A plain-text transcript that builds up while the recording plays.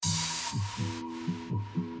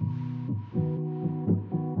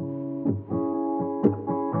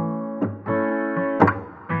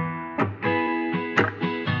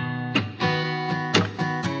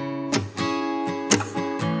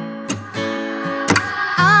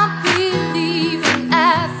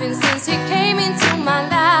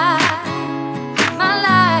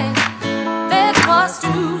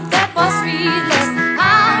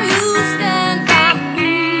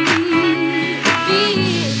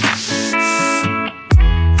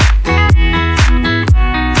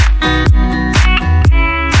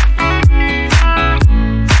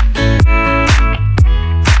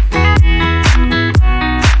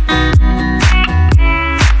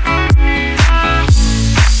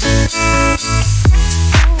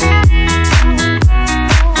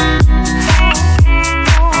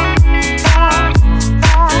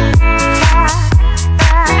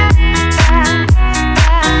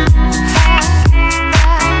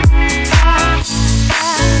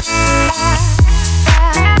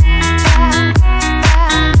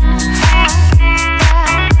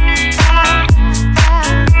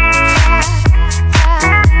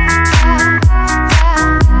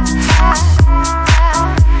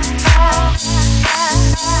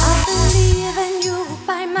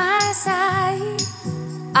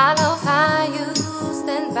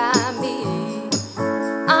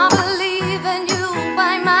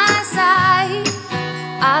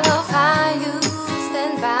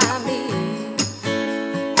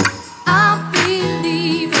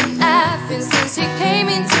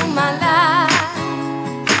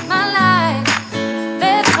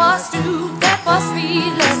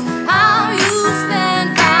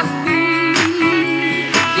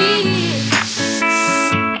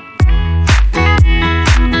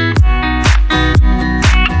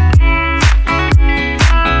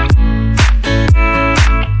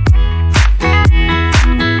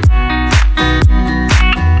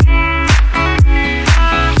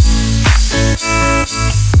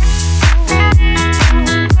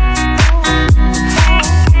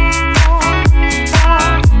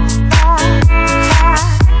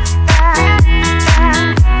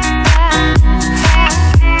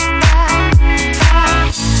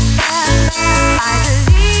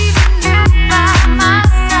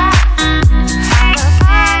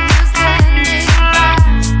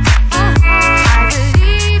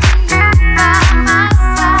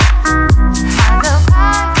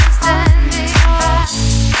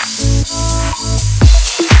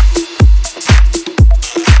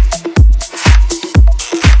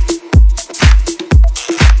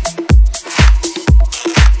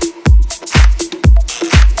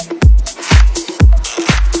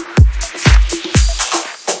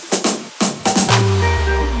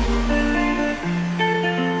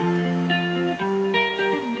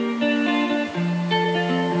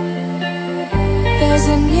is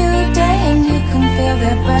a new day and you can feel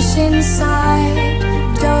that rush inside.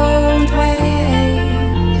 Don't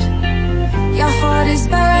wait. Your heart is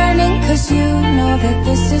burning 'cause you know that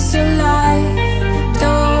this is your life.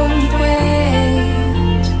 Don't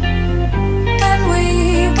wait. When we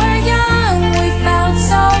were young, we felt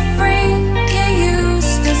so free. You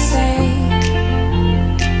used to say,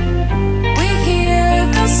 we hear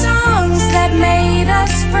the songs that made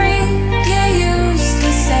us free. You used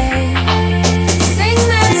to say, sing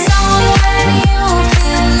that song when you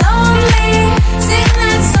feel lonely. Sing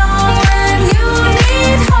that song when you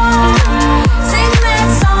need hope. Sing that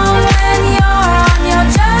song when you're on your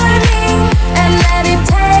journey. And let it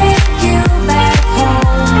take you back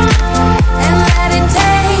home. And let it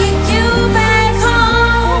take you back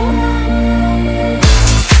home.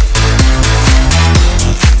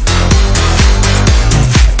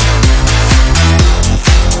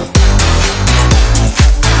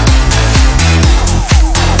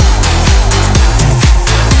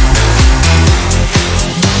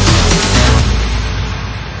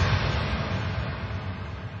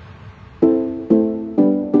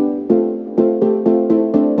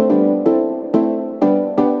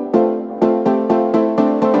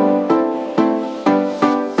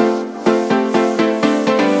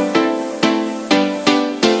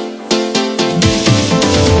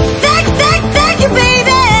 Thank you,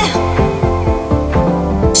 baby.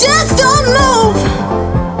 Just don't move.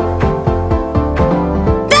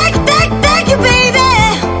 Thank you, baby.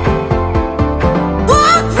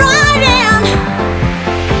 Walk right in.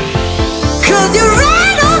 'Cause you're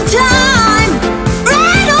right on time.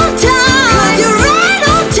 Right on time. 'Cause you're right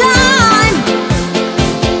on time.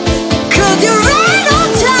 'Cause you're right on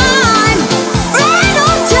time. Right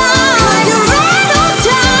on time. 'Cause you're right on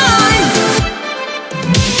time.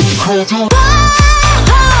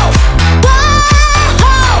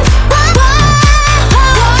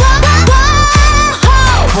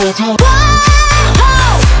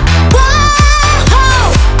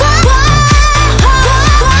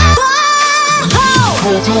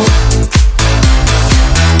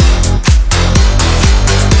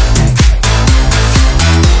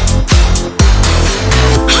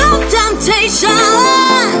 How temptation.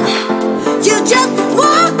 You just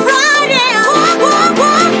walk right in.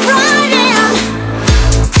 Walk right in.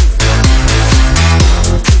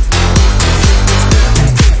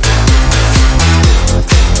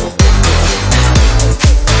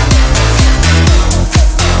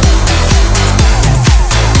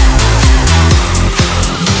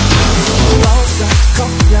 Bauch sagt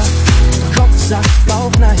Kopf ja, Kopf sagt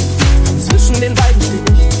Bauch nein. Zwischen den beiden steht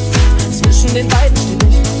ich, zwischen den beiden steht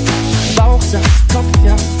ich. Bauch sagt Kopf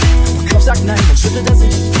ja, Kopf sagt nein, dann schüttelt er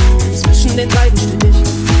sich. Zwischen den beiden steht ich,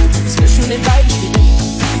 zwischen den beiden steht ich.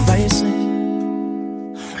 Ich weiß nicht,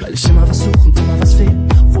 weil ich immer was suche und immer was fehlt.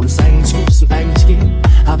 Obwohl es eigentlich gut ist und eigentlich geht,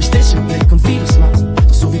 hab ich dich im Blick und vieles machst.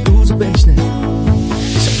 Doch so wie du, so bin ich nicht.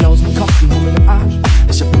 Ich hab Flausen im Kopf und Hummel im Arsch.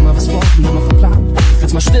 Ich hab immer was vor und immer verplant.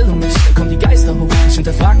 Wird's mal still um mich, dann kommen die Geister hoch. Ich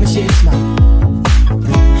hinterfrag mich jedes Mal.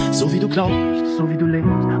 So wie du glaubst, so wie du lebst.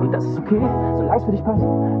 Und das ist okay, solang's für dich passt.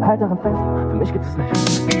 Halt daran fest, für mich gibt es nicht.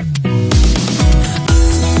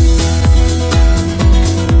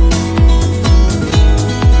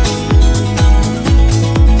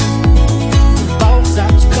 Bauch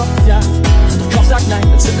sagt Kopf ja, Kopf sagt nein,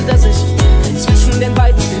 dann schüttelt er sich. Zwischen den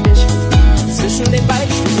beiden steht ich, zwischen den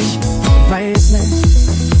beiden steht ich. Weiß nicht,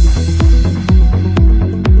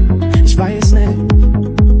 ich weiß nicht,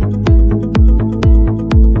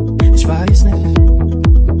 ich weiß nicht,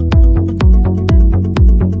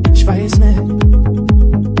 ich weiß nicht.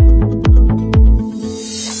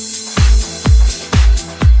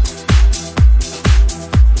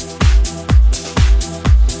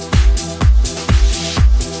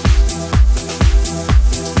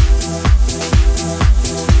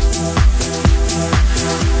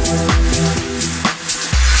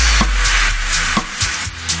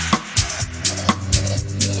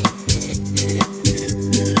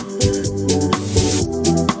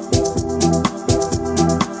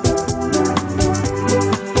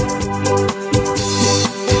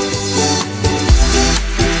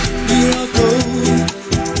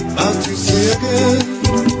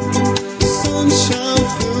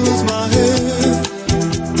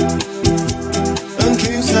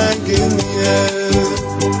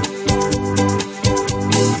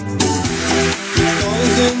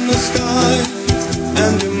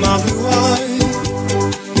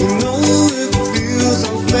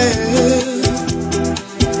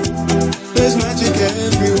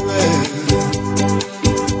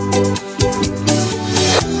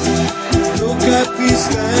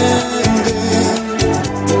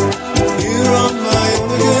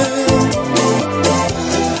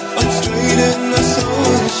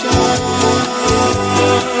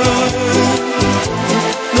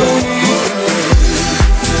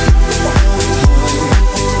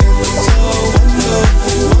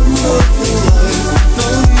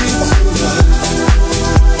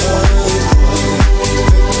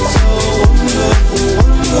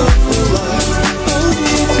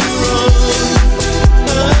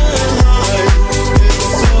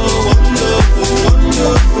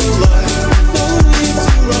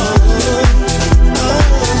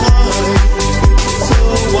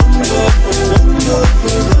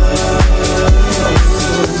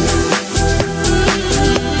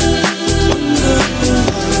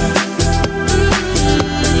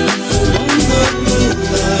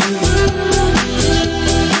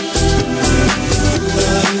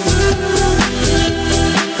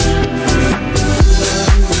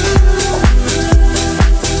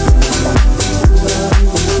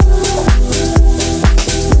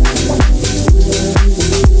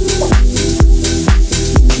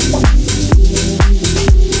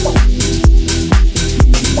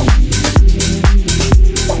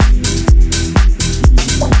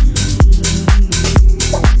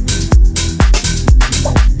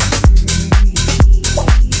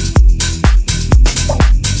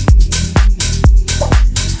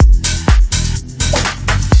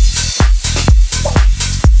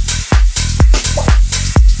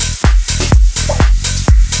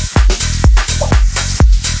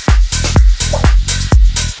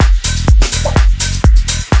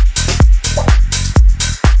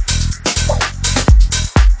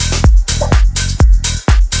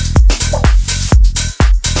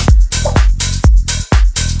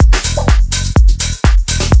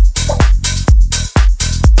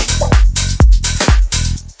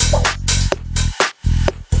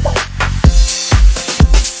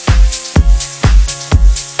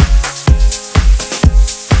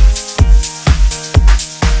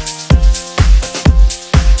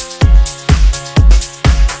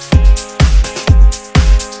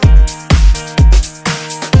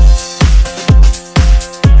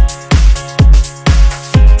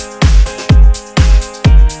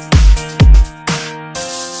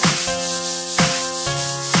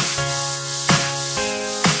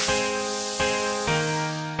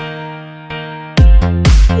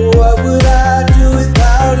 What would I do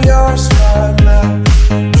without your smart mouth?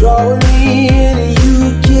 Drawing me in and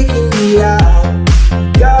you kicking me out.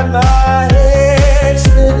 Got my head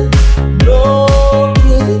spinning, no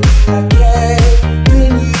kidding, I can't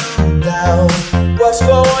pin you down. What's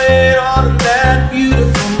going on in that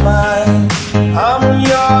beautiful mind? I'm on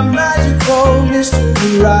your magical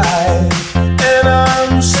mystery ride, and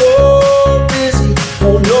I'm so busy,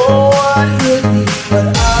 don't know what hit me, but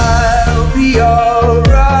I'll be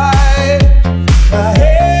alright. My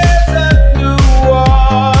head's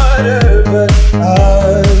underwater, but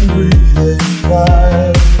I'm breathing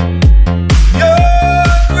fine.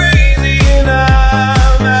 You're crazy and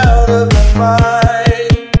I'm out of my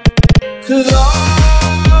mind. 'Cause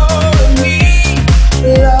all of me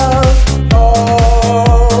loves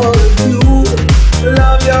all of you.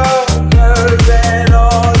 Love your curves and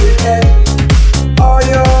all your edges, all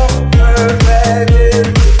your perfect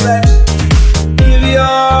imperfections. Give your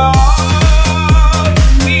all to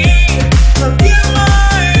me, I'll give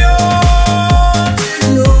my all to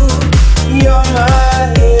you. You're my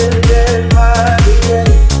end and my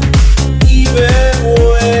beginning, even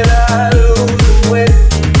when I lose the weight.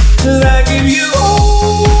 'Cause I give you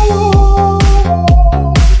all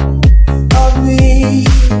of me,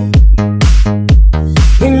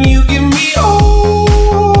 and you give me all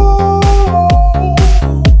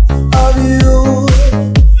of you.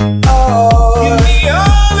 Oh, give me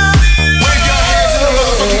all of you. Wave your hands in the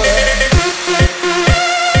motherfucking air.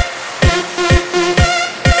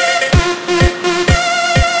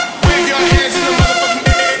 Wave your hands in the motherfucking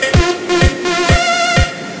air.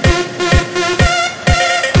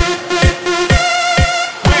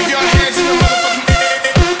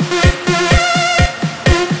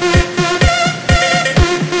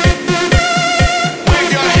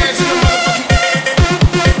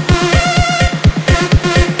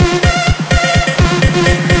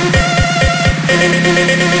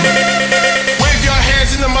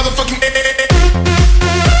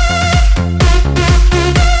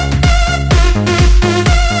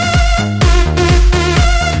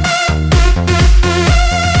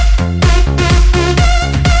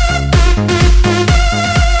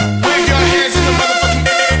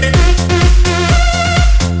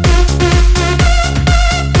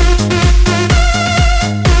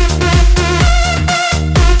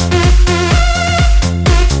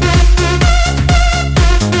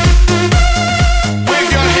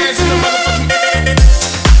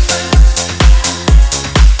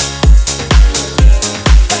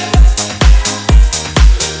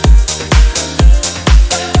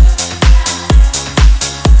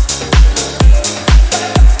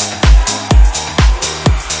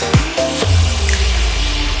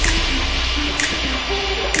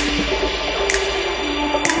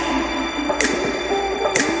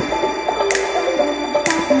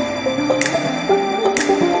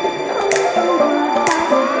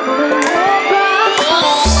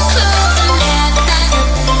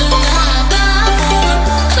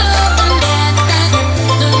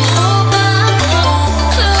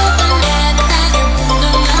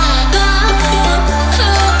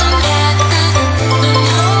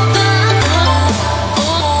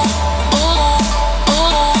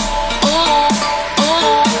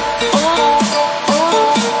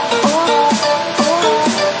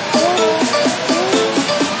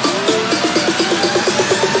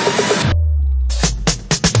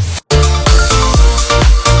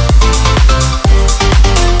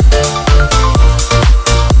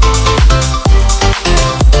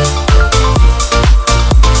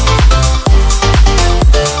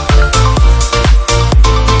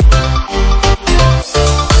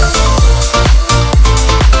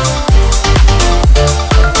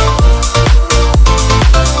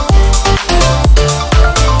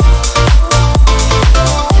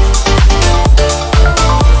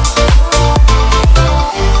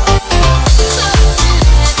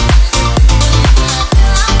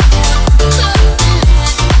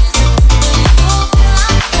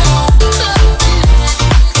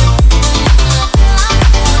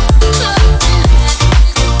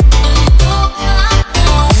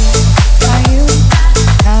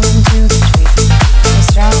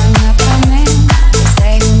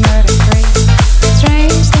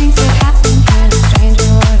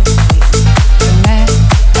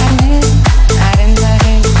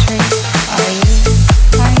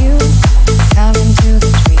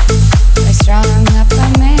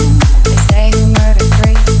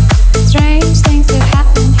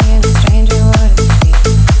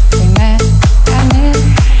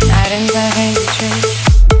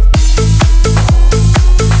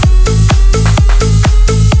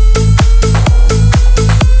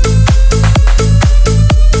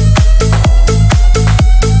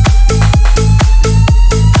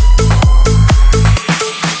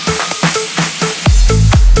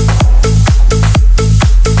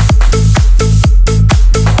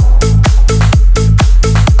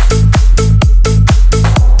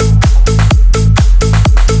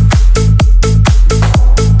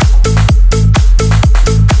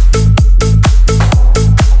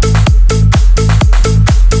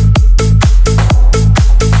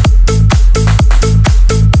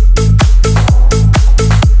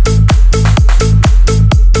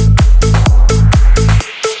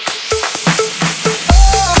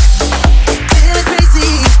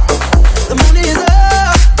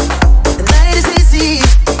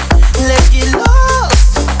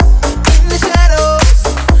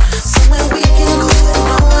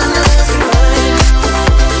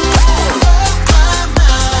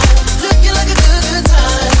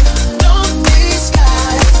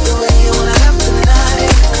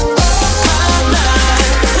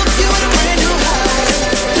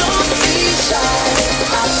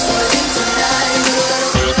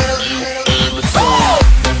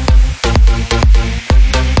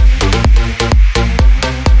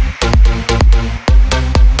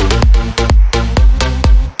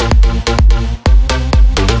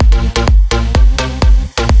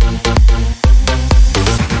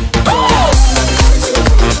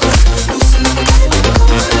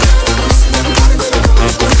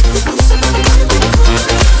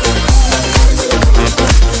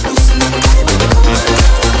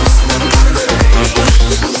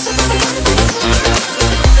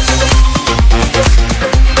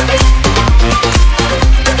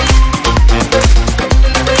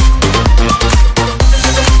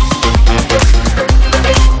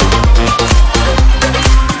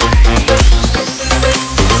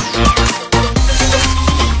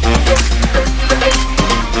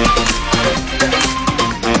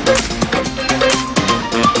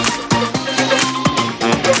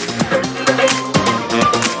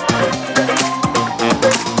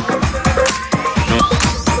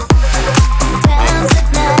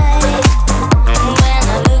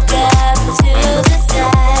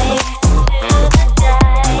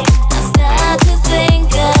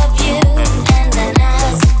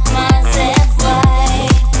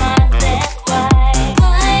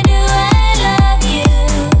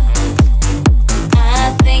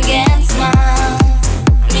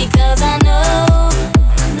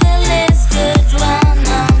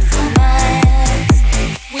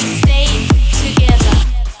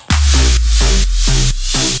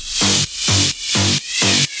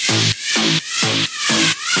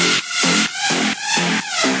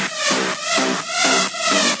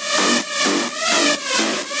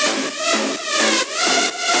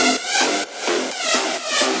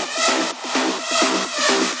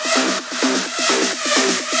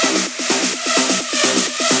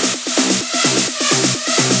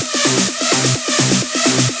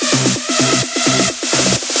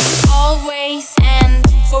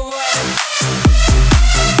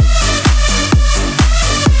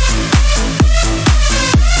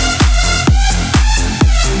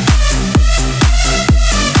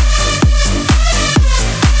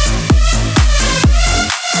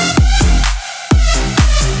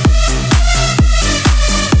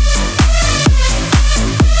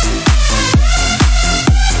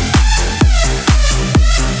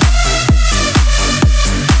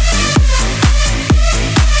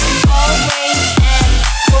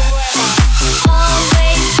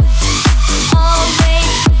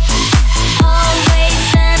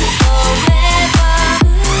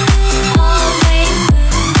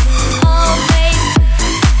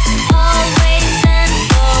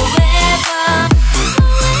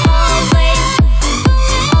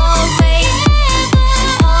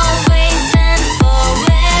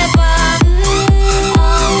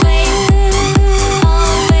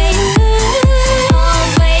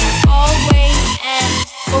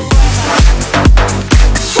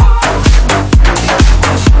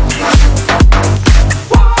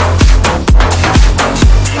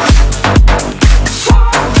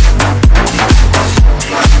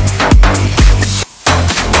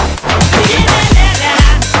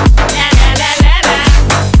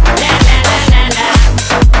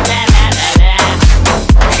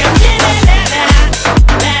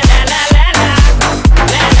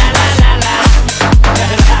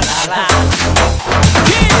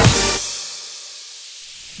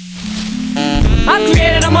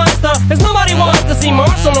 see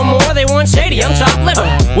Marshall no more, they want shady, I'm chopped liver.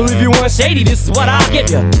 Well, if you want shady, this is what I'll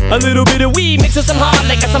give you. A little bit of weed mixed with some hard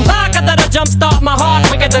liquor, some vodka that'll jumpstart my heart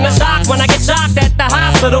quicker than a shock when I get shocked at the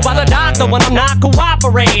hospital by the doctor when I'm not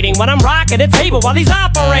cooperating, when I'm rocking the table while he's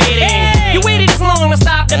operating. Hey! You waited this long to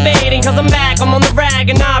stop debating, cause I'm back, I'm on the rag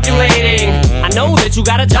and ovulating. I know that you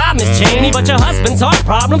got a job, Miss Cheney, but your husband's heart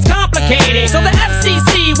problem's complicating. So the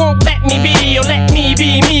FCC won't let me be, or let me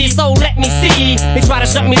be me, so let me see. They try to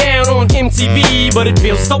shut me down on MTV, but it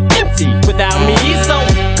feels so empty without me. So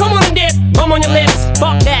come on and dip, come on your lips,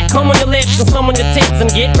 fuck that, come on your lips, and some on your tits, and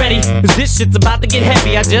get ready, cause this shit's about to get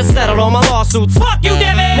heavy. I just settled all my lawsuits, fuck you,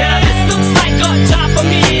 Debbie. Now this looks like a job for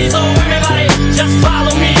me, so everybody just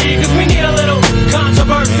follow me, cause we need a little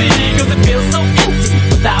controversy, cause it feels so empty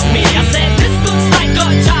without me. I said this looks like a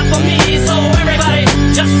job for me, so everybody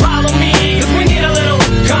just follow me, cause we need a little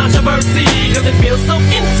controversy, cause it feels so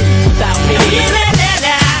empty without me. La la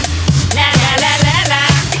la, la la la la la,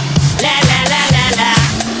 la la la la la,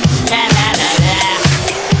 la la la la.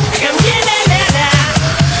 Come here, la la la,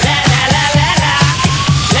 la la la la la,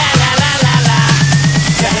 la la la la la,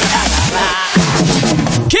 la la la la.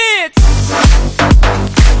 Kids,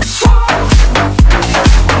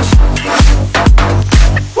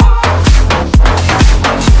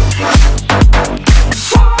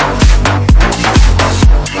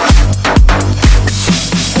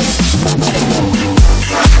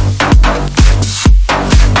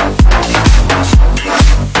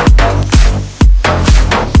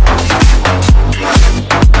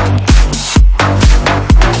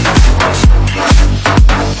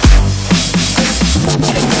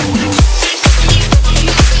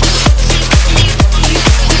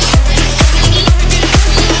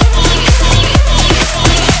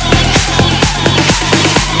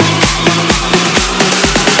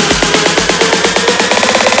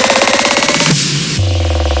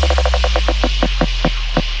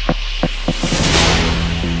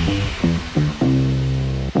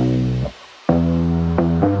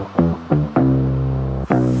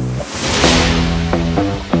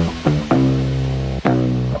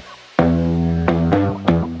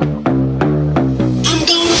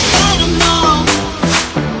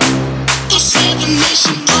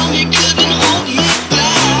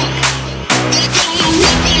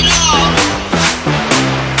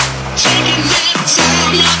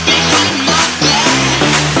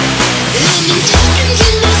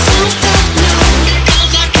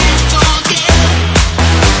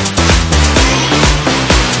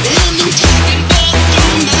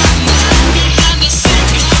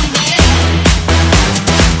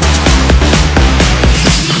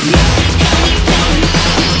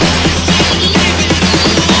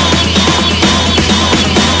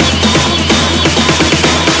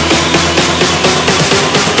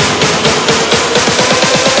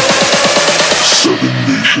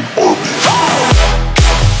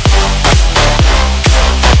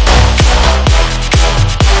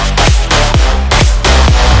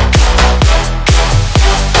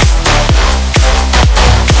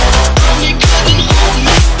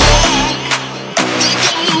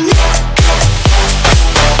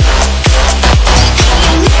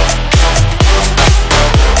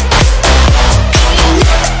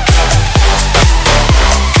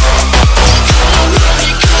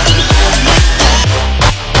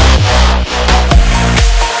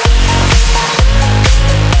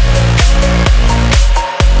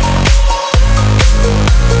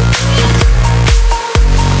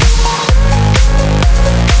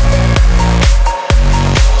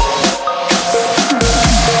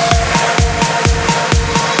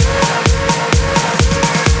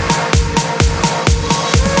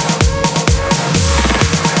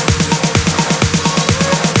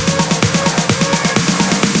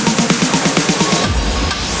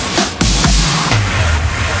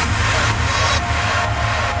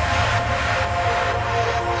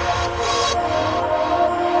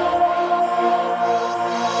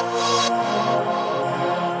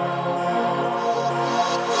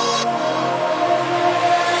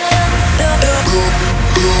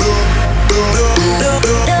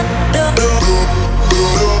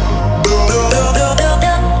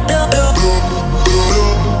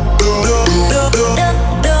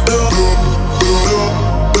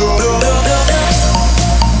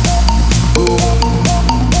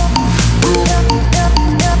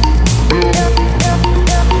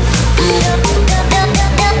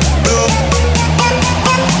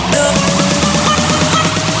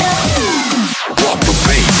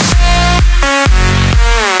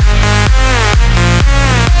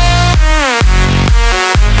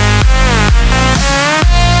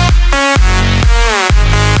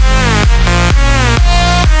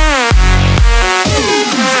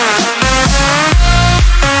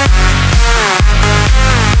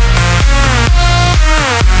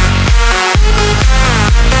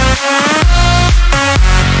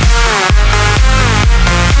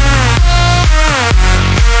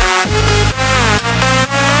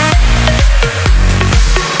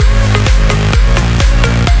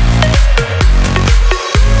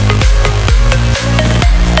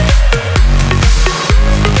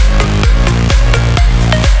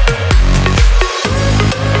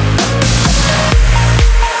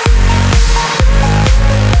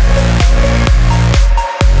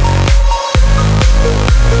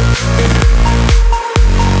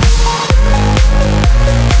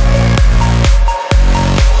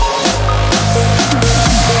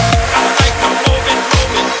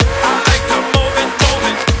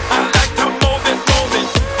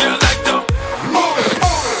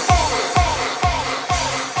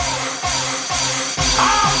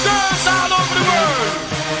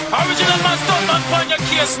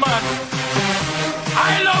 Yes, man.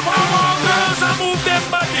 I love how all girls are move their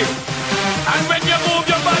body. And when you move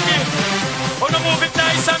your body, wanna move it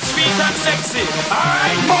nice and sweet and sexy.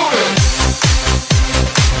 Alright, move it.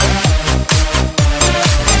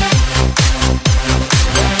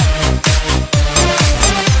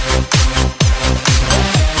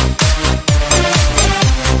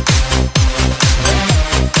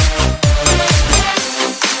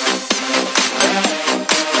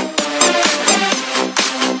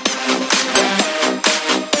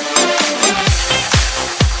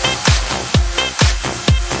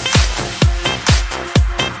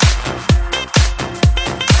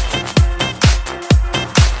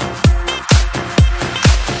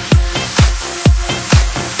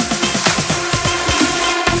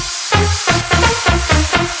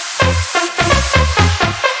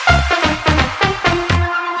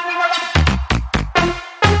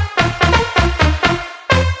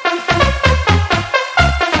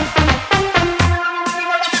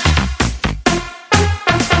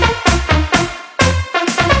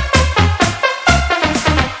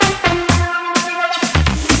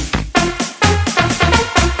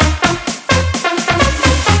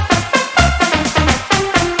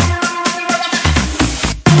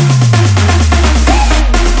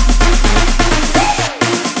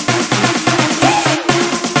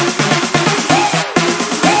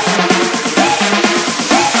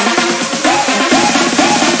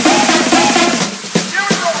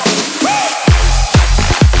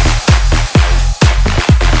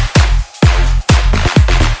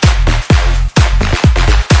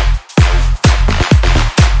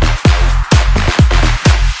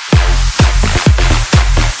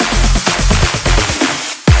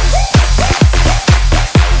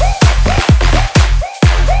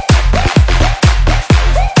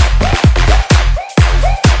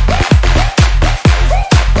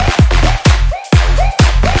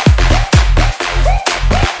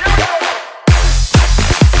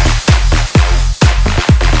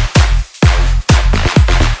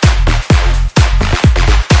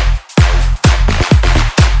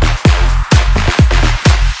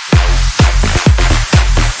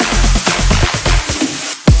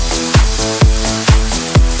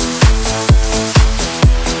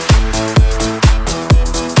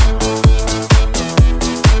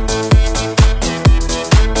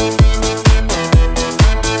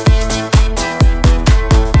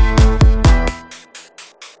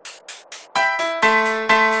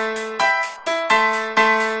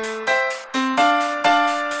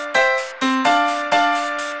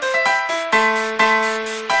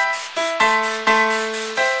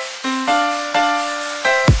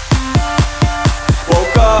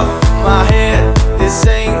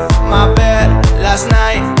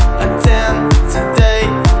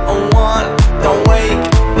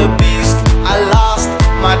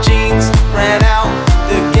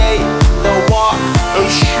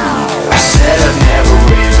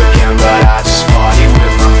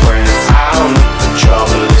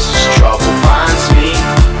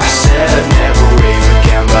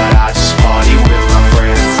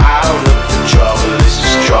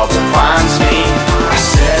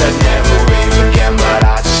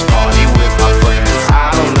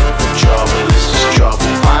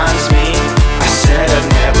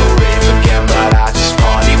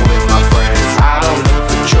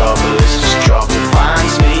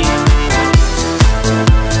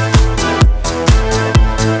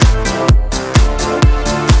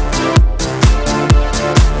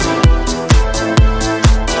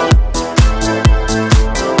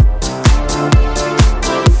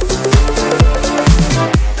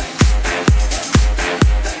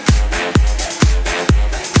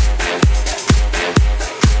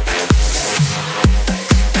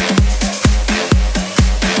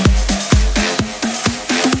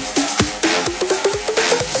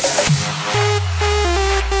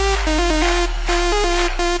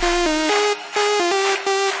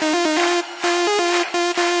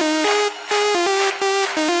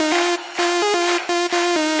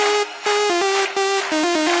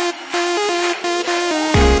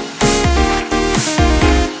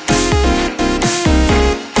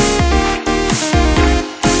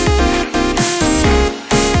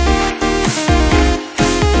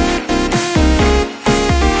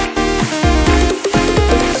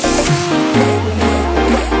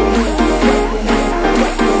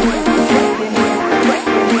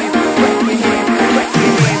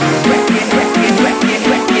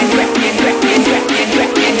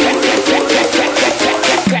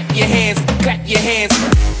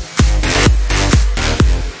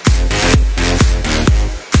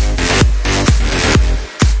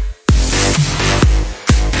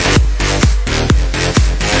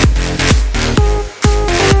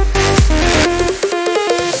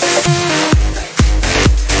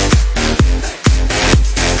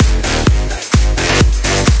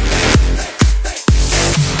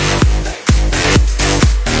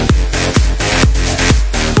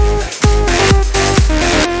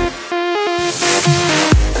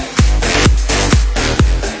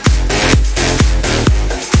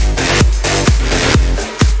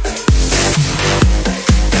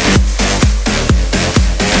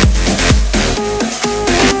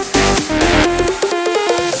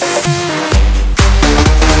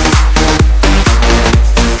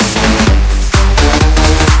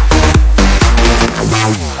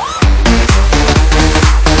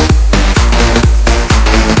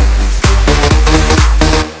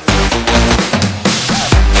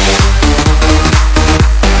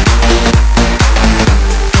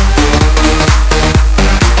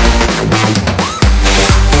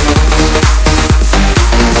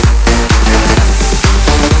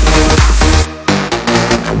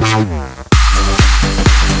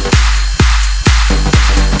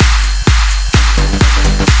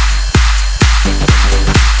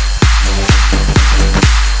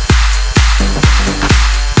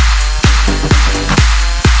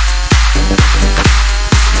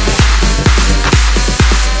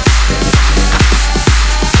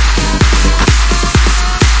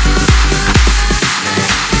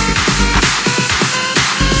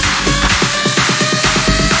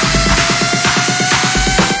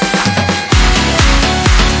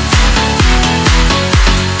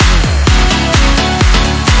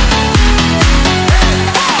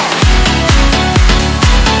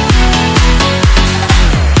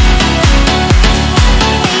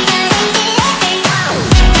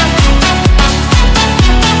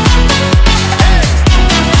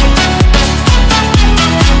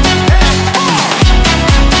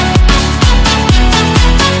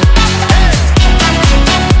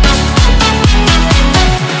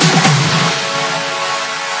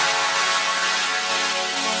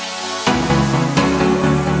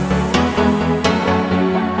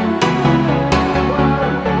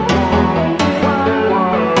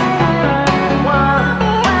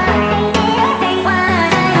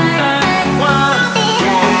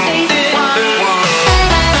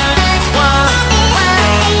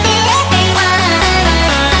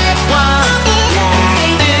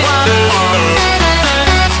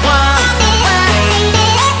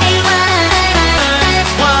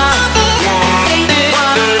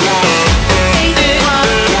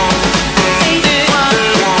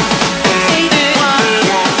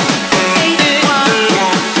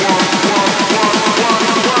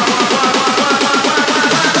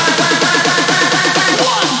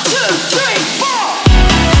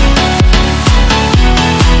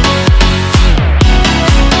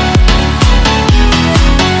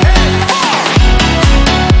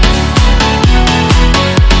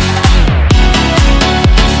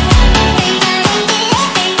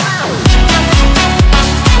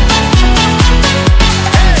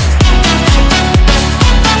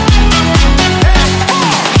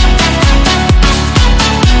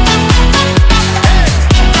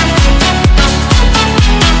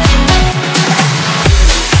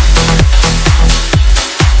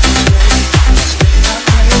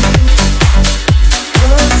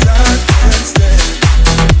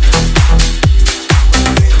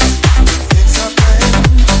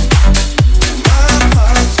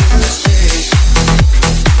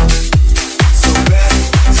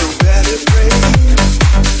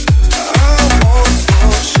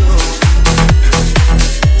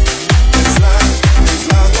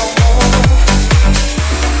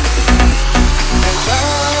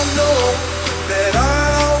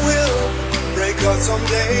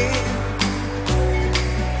 someday.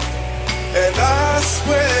 And I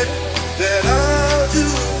swear that I'll do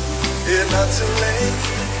it not too late.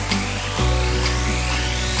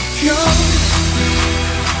 Young,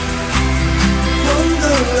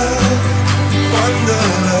 wonder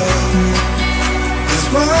love is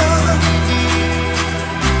my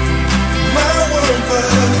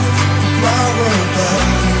world,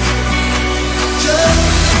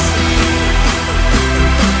 just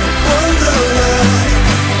wonder love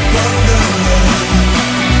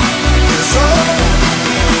is all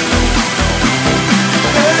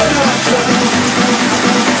that I try.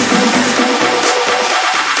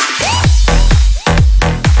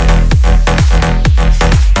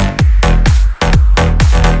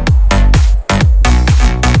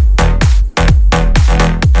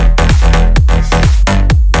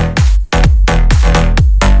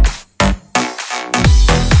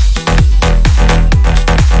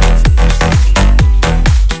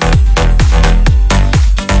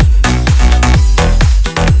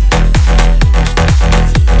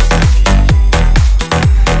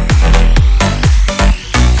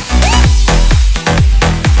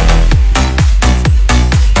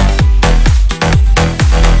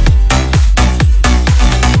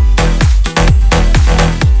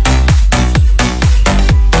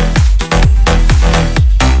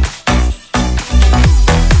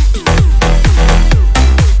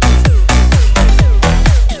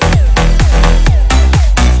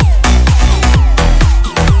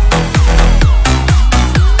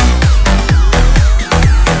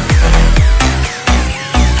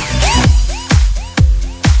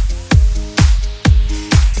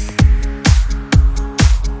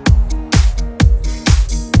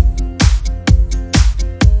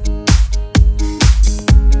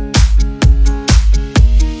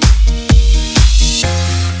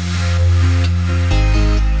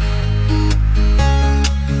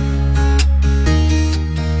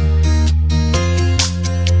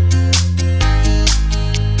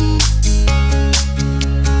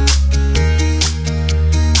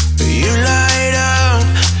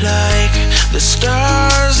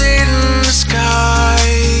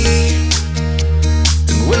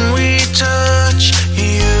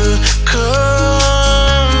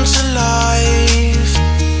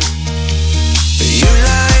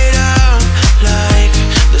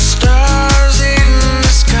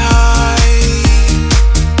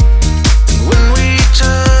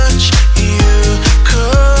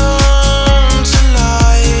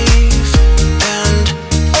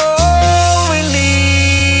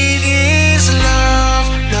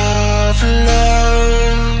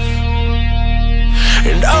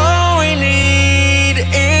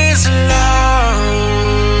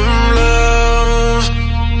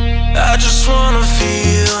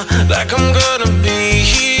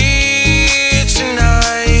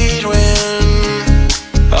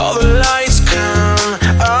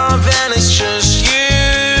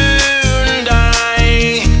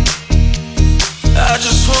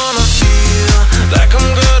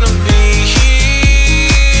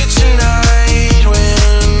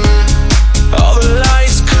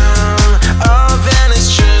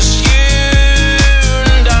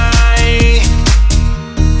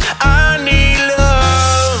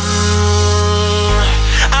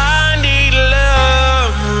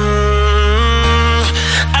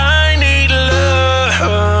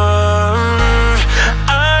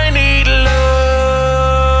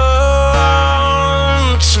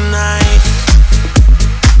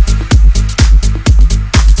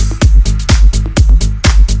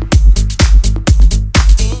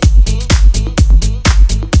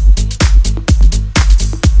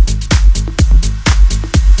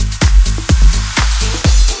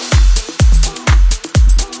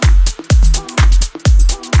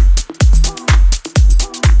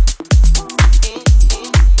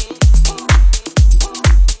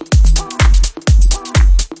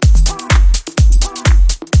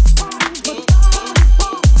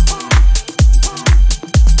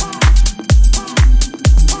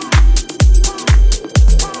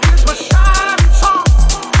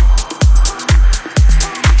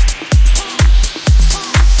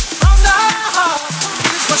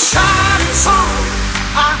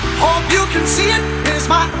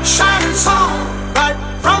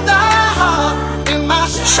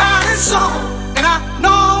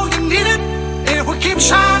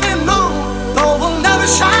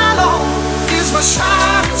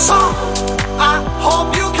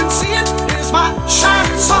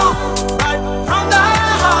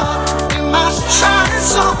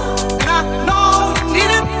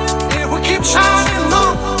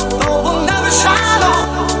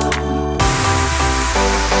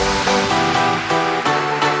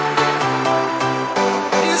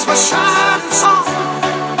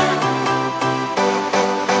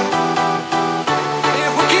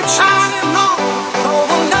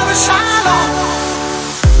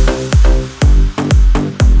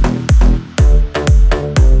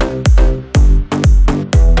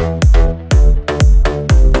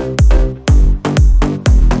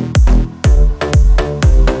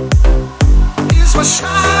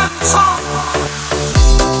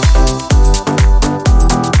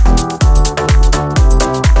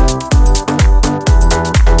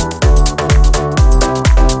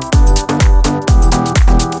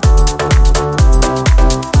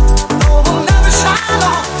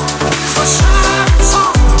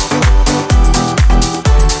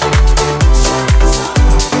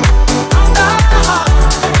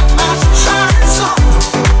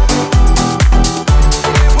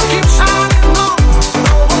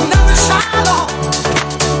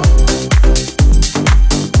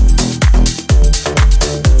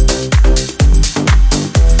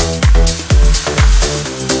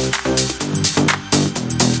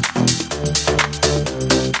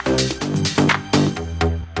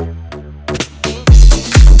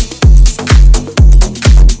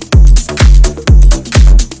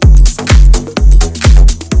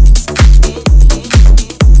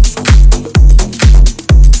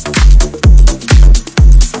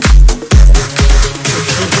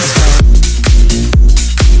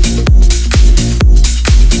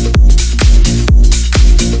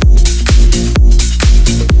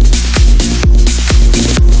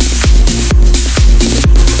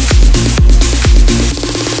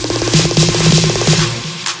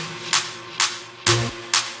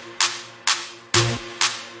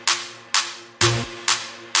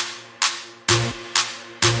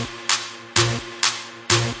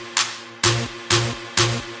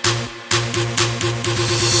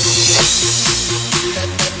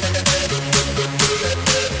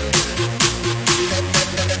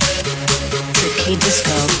 Tricky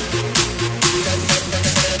Disco.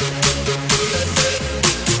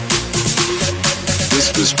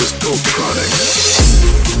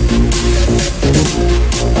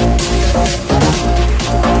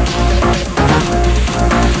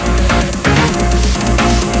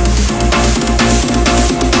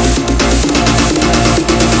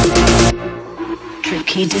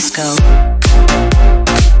 Tricky Disco.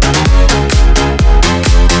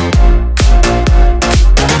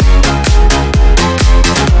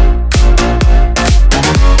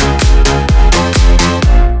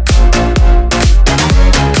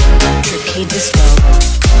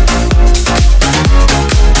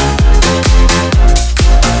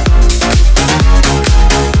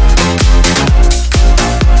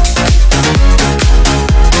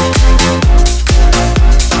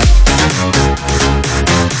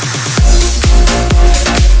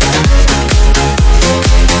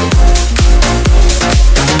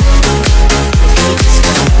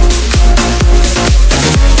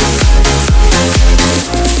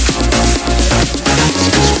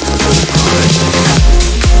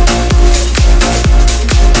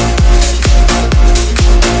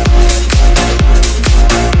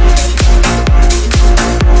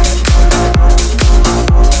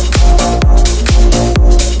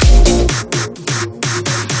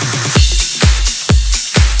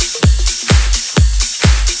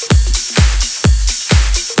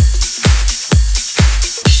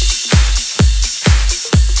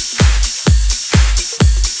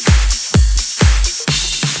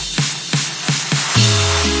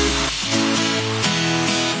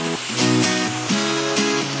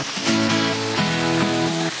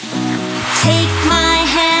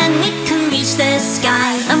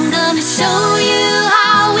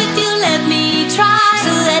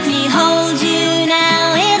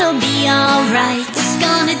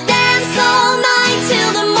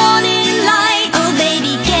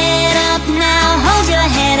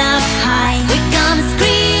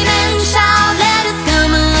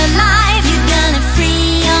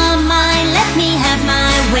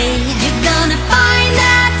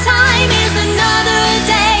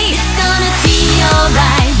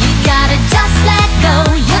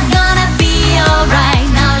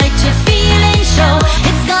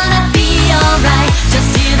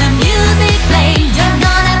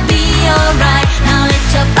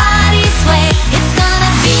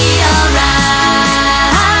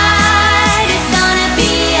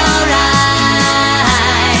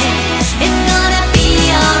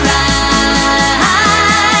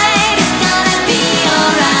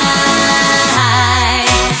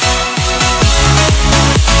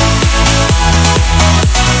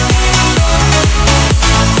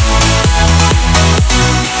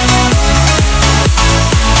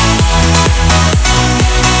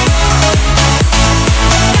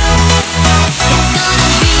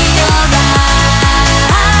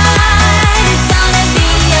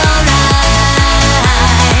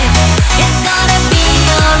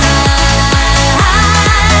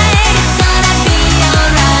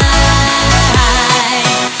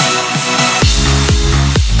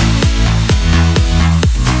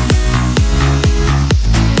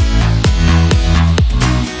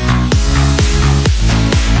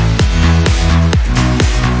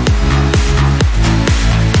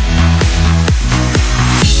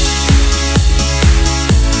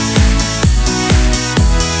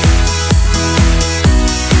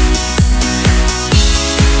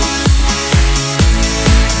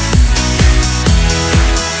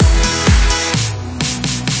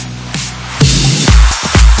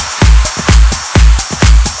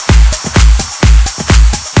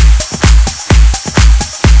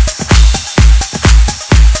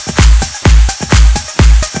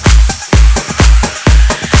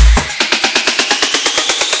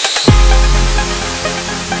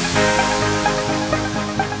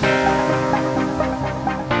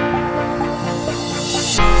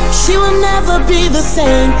 She will never be the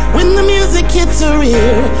same when the music hits her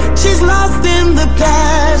ear. She's lost in the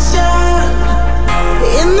passion.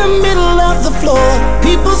 In the middle of the floor,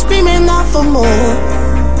 people screaming out for more,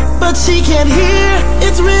 but she can't hear.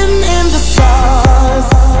 It's written in the stars.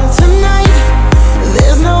 Tonight,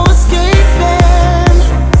 there's no escaping.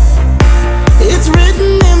 It's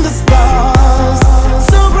written in the stars.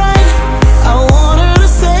 So bright, I want her to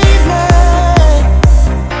save me.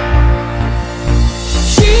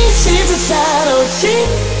 She's a shadow.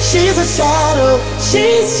 She's a shadow.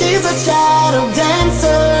 She's a shadow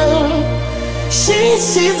dancer.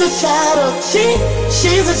 She's a shadow.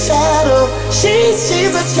 She's a shadow.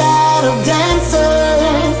 She's a shadow dancer.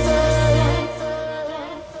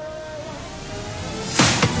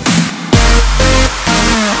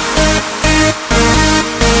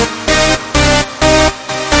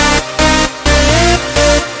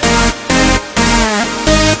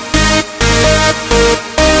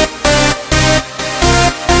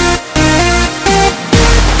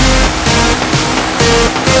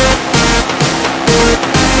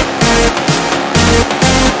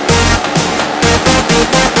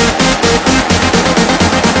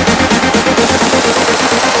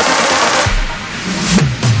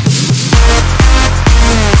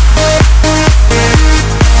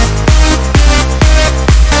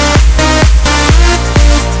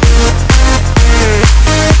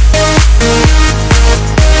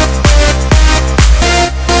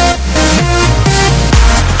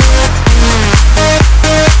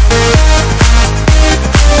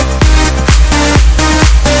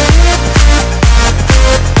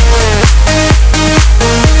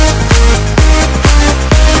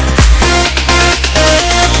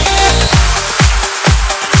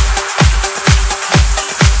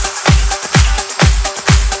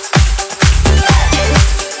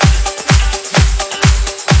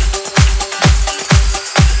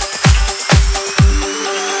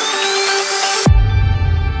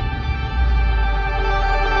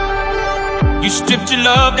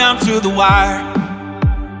 To the wire,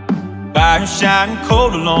 fire shining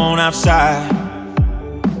cold alone outside.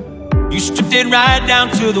 You stripped it right down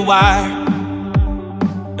to the wire,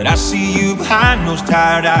 but I see you behind those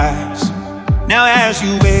tired eyes. Now as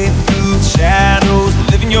you wade through the shadows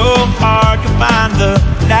that live in your heart, you'll find the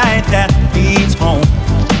light that leads home.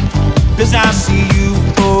 'Cause I see you,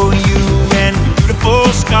 oh you, and your beautiful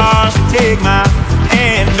scars. Take my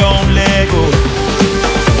hand, don't let go.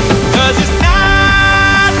 'Cause it's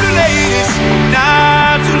not too late, it's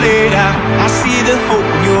not too late. I see the hope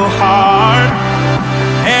in your heart.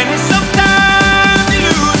 And sometimes you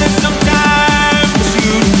lose and sometimes you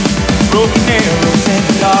shoot broken arrows in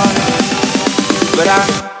the dark. But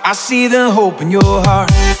I see the hope in your heart.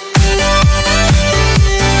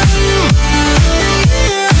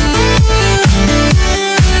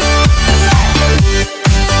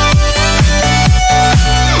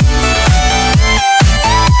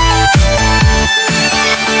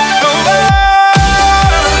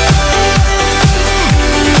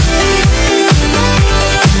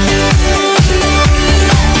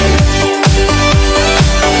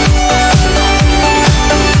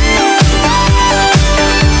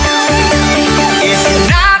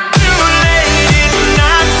 Not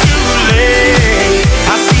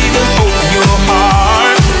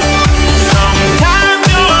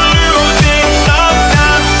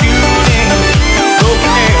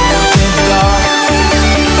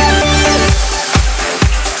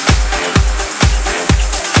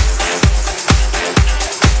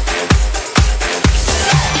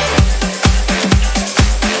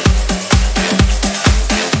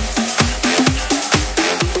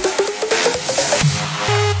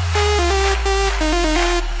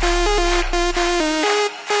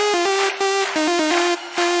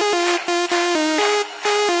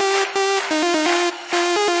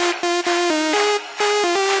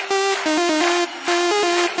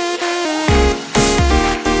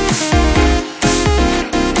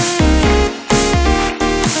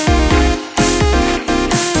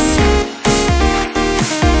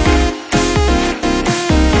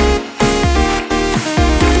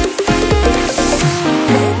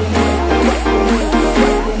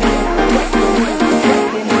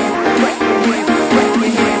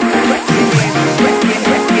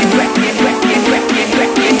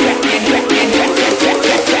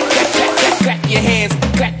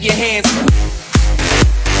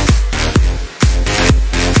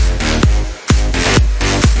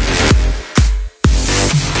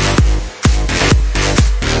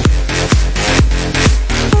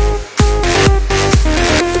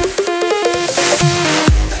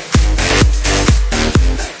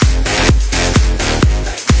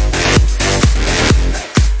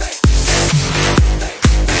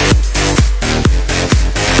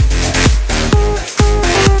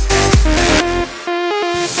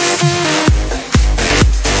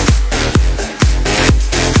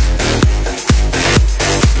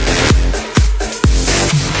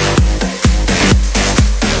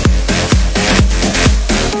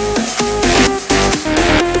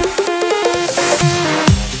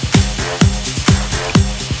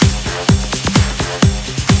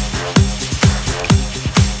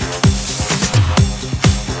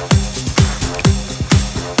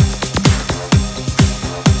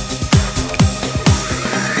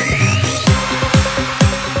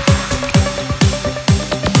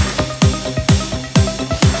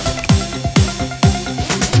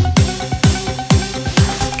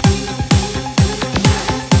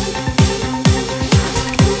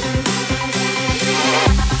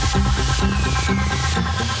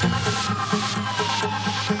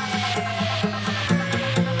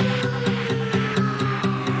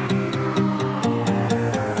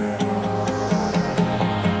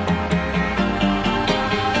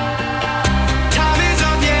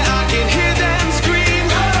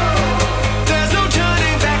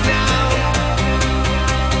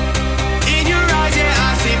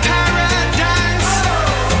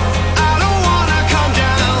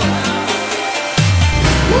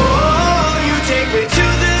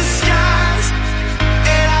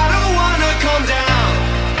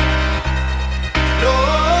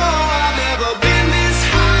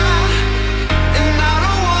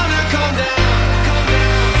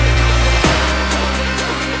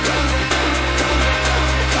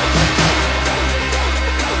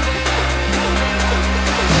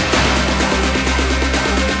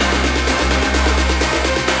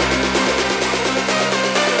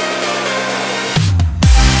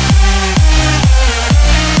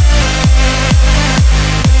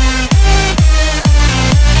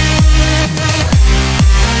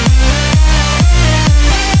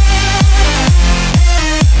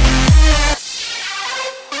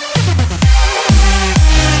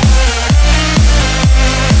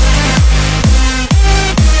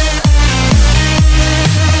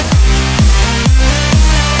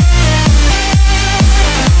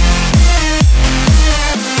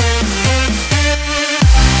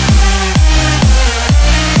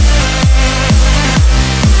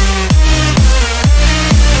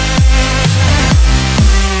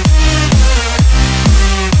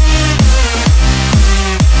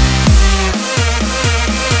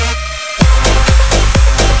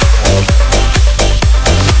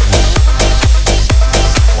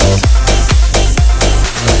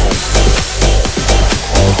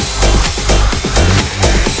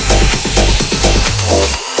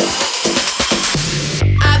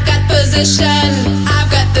mission.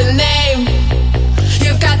 I've got the name.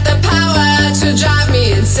 You've got the power to drive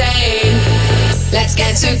me insane. Let's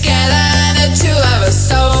get together, the two of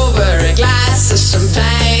us over a glass of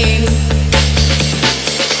champagne.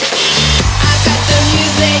 I've got the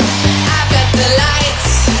music, I've got the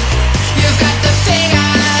lights. You've got the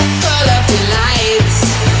figure full of delights.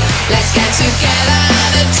 Let's get together,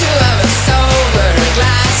 the two of us over a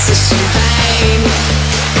glass of champagne.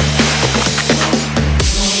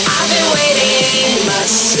 I've been waiting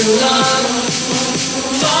much too long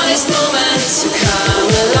for this moment to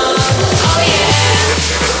come along. Oh yeah,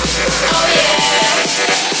 oh yeah,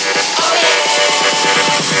 oh yeah.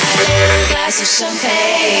 A glass of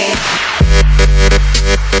champagne.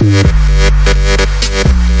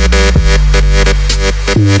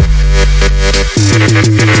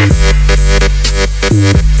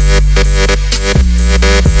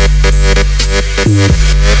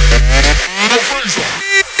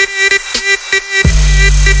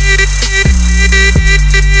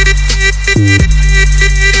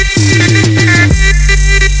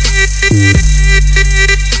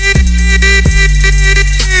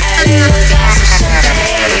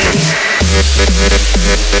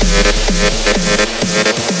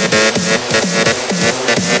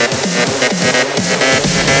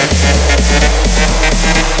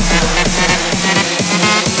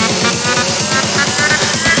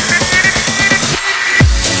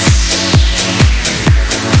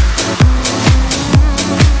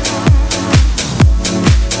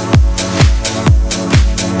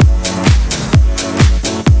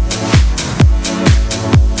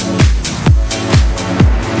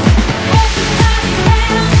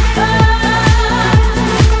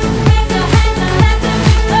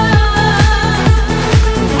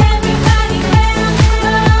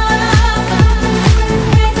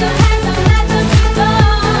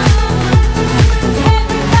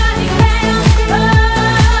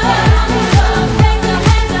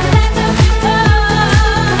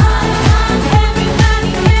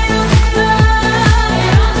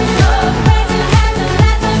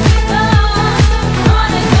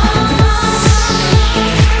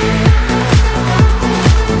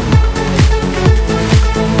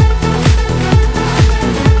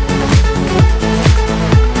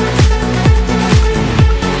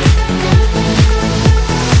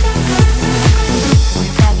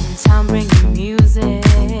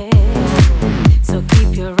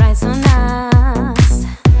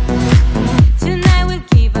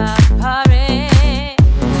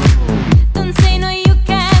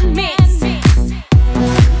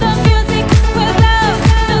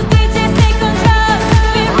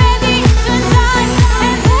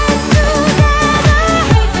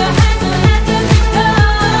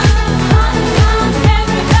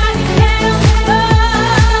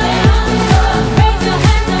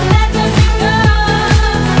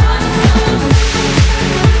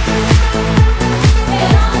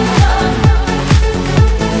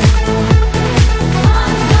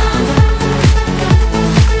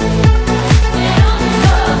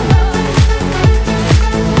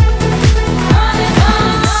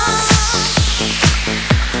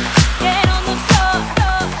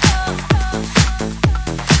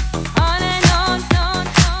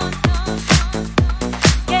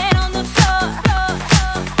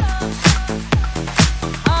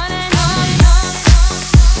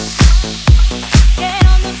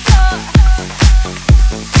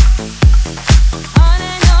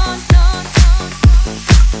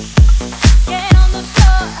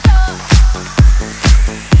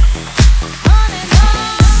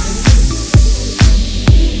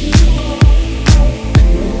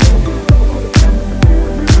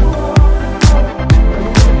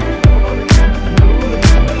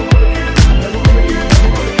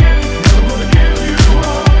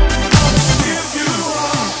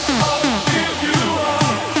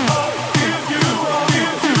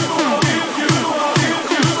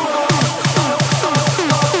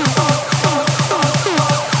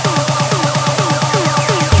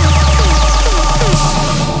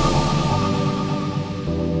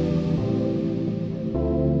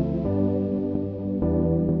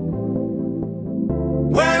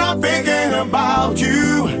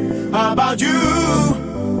 about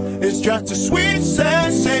you. It's just a sweet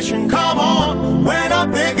sensation. Come on, when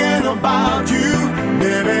I'm thinking about you,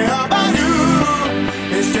 baby, about you.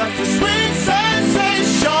 It's just a sweet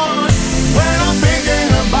sensation. When I'm thinking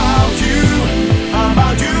about you,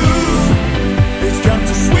 about you. It's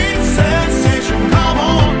just a sweet sensation. Come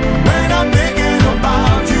on, when I'm thinking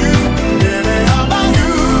about you, baby, about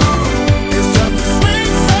you. It's just a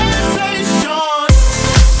sweet sensation.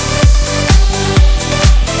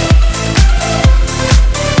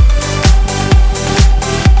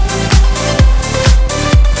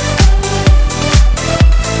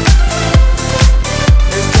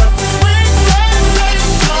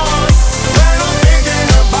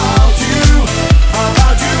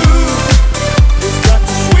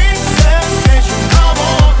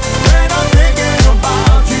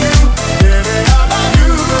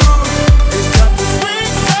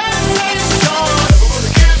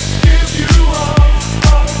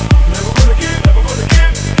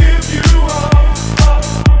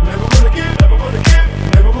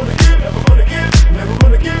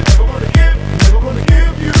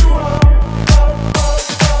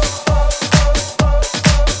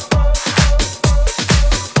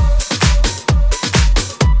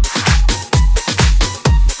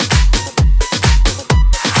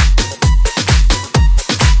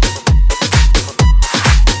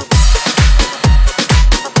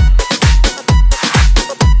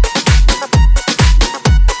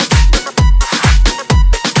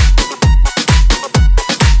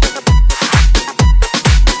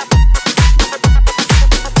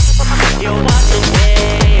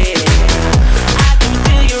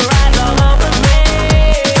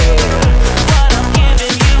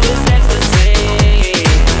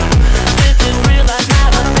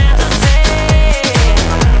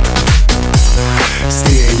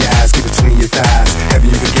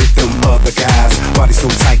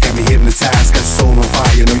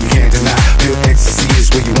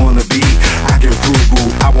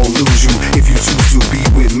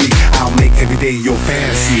 validate your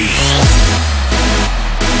fantasy.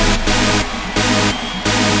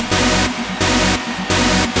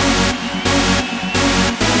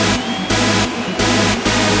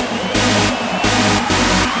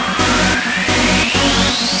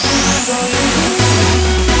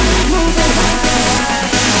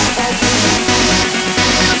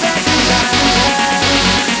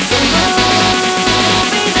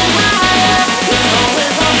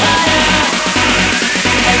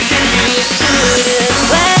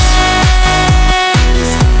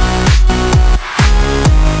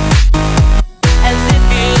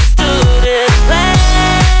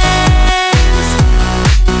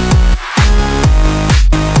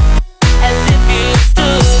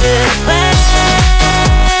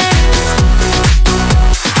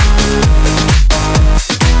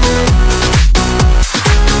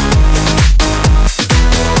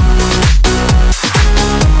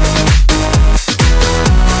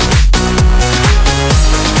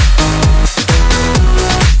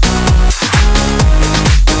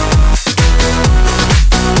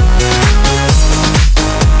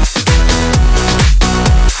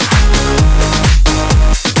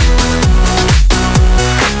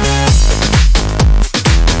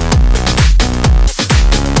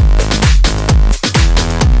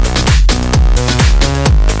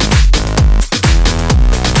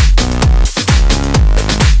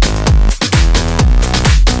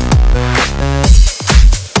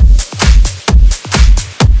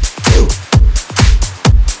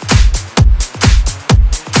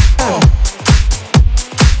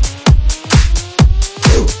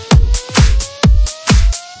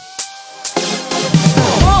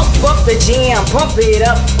 Pump it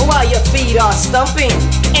up while your feet are stumping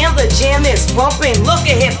and the jam is bumping. Look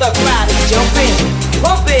ahead, the crowd is jumping.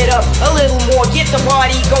 Pump it up a little more, get the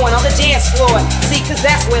party going on the dance floor. See, cause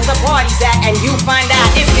that's where the party's at, and you find out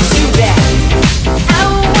if you do that.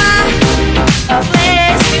 Oh, a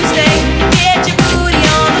place to stay. Get your booty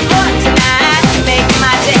on the floor tonight, make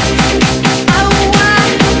my day. Oh,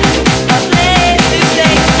 a place to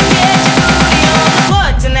stay. Get your booty on the floor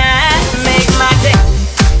tonight, make my day.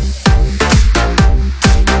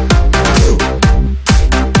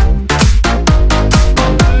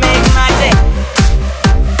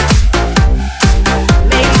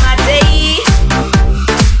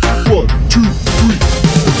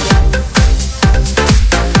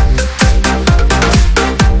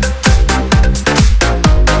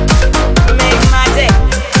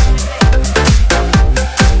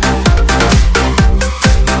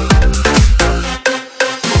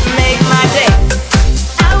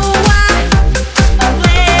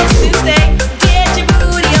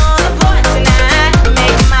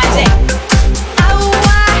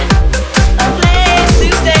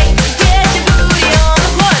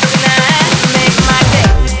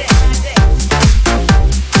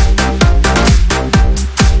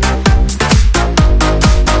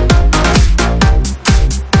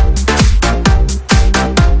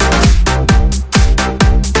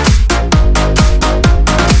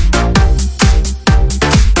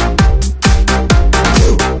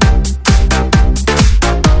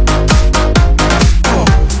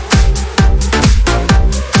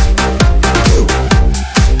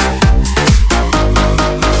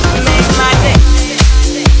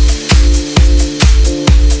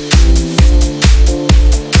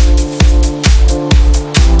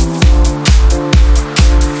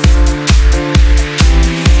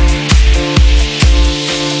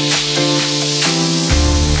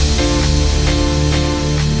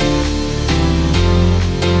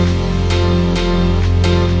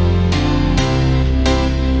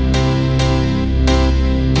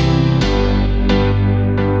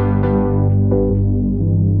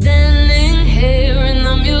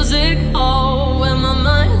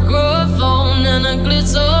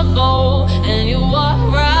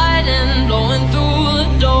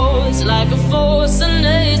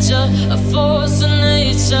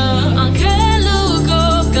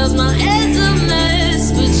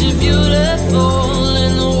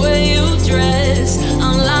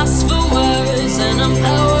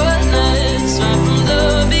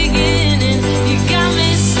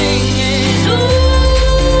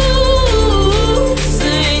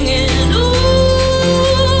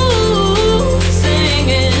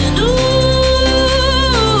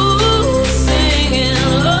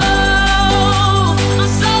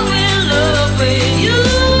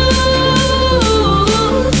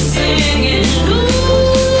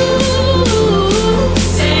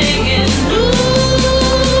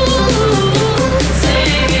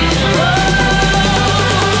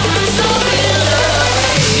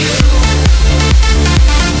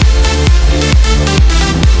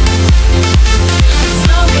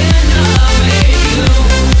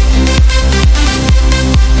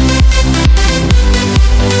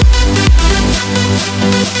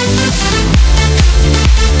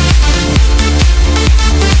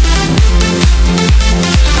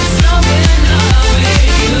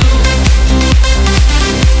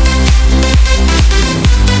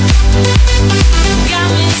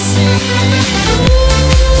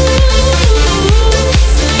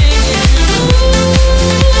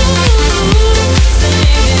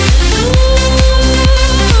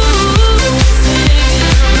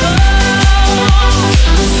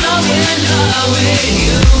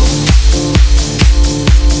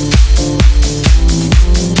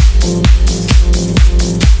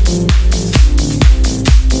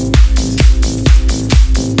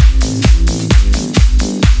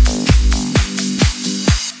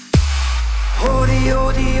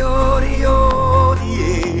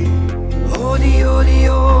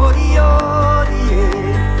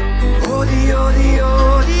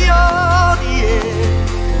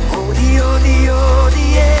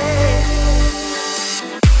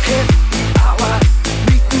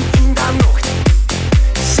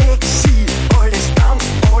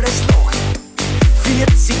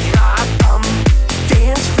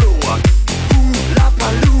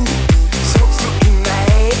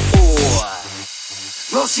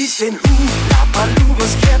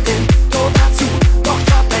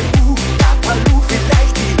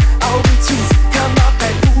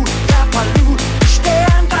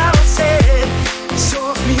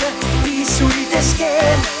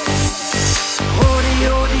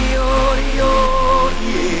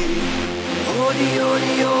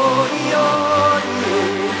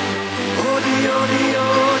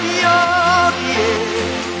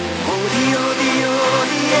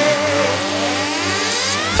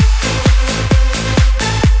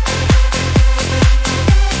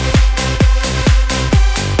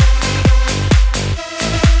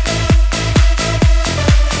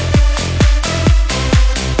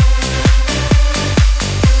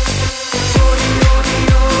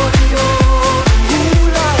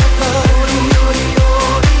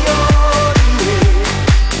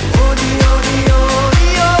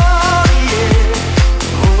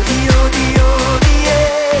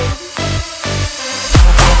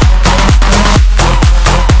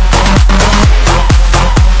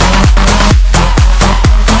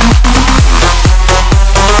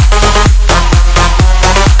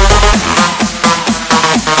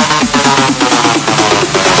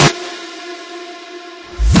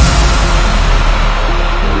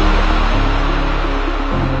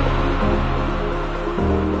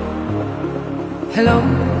 Hello,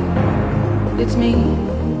 it's me.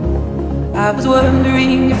 I was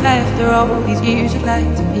wondering if after all these years you'd like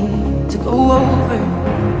me to go over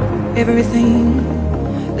everything.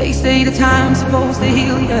 They say the time's supposed to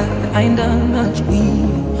heal you, but I ain't done much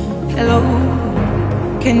bleeding. Hello,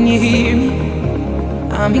 can you hear me?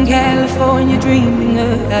 I'm in California dreaming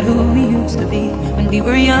about who we used to be when we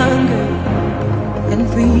were younger and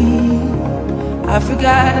free. I've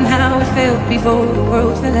forgotten how it felt before the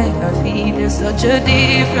world fell at our feet. There's such a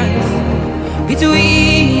difference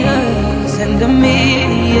between us and a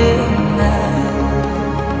million miles.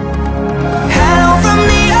 Hello from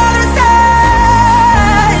the other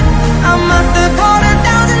side. I must have called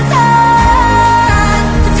 1,000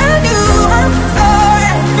 times to tell you I'm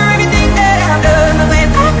sorry for everything that I've done. I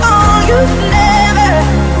went back on you, never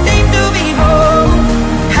seem to be home.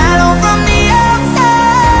 Hello from the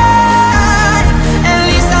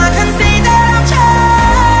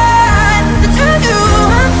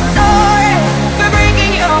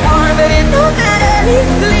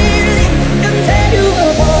clearly can tell you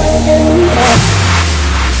apart again.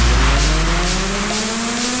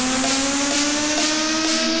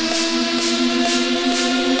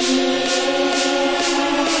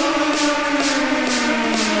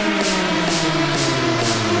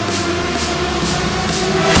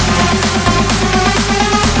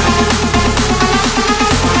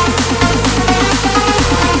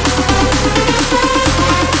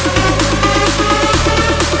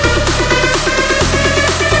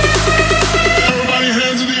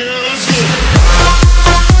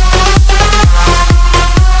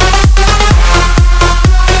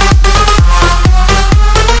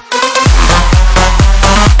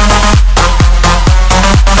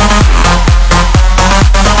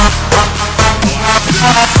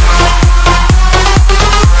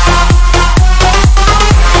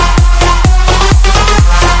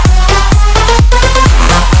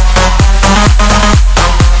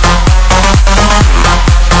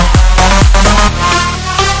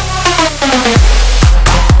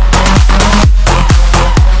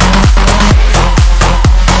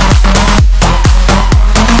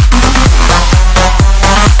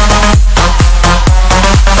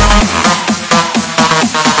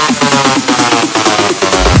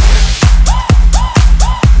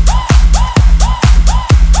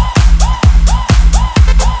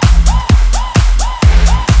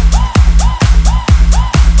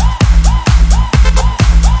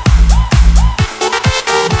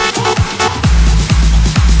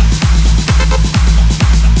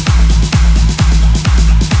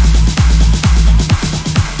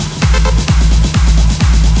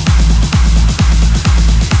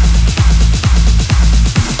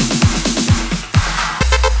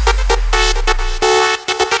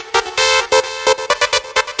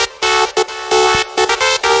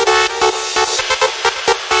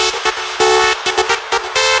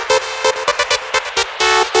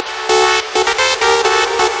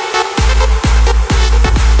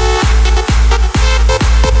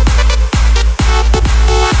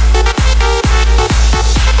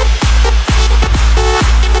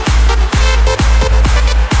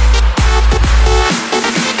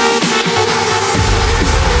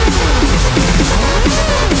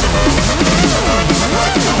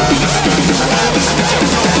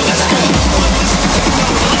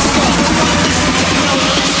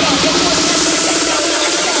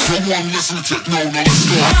 Listen to techno, now listen.